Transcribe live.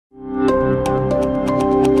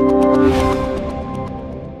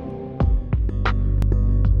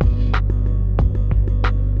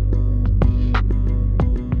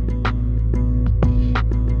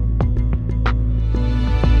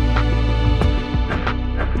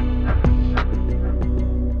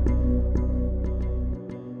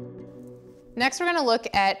Next, we're gonna look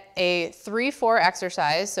at a 3-4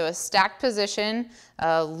 exercise, so a stacked position,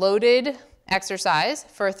 loaded exercise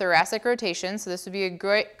for thoracic rotation. So this would be a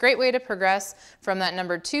great way to progress from that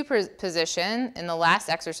number 2 position in the last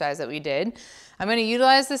exercise that we did. I'm going to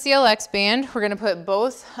utilize the CLX band. We're going to put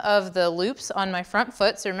both of the loops on my front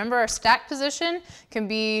foot. So remember, our stacked position can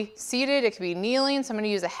be seated, it can be kneeling, so I'm going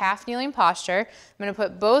to use a half kneeling posture. I'm going to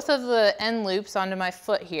put both of the end loops onto my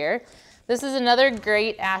foot here. This is another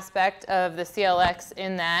great aspect of the CLX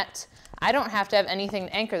in that I don't have to have anything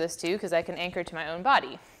to anchor this to because I can anchor to my own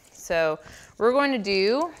body. So we're going to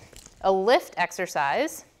do a lift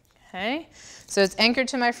exercise, okay? So it's anchored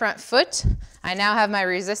to my front foot. I now have my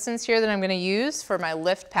resistance here that I'm going to use for my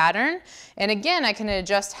lift pattern. And again, I can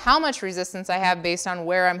adjust how much resistance I have based on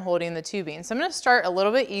where I'm holding the tubing. So I'm going to start a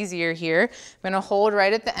little bit easier here. I'm going to hold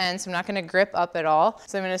right at the end, so I'm not going to grip up at all.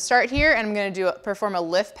 So I'm going to start here and I'm going to perform a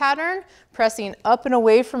lift pattern, pressing up and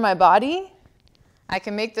away from my body. I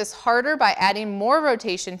can make this harder by adding more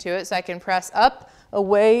rotation to it, so I can press up,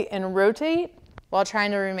 away, and rotate while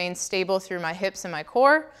trying to remain stable through my hips and my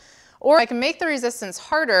core. Or I can make the resistance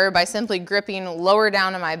harder by simply gripping lower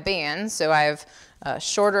down on my band, so I have a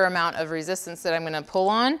shorter amount of resistance that I'm going to pull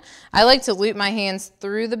on. I like to loop my hands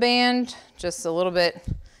through the band, just a little bit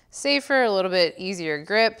safer, a little bit easier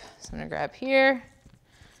grip. So I'm going to grab here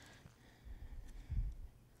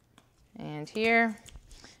and here.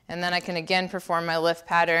 And then I can again perform my lift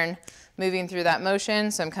pattern, moving through that motion.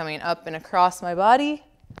 So I'm coming up and across my body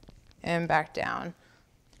and back down.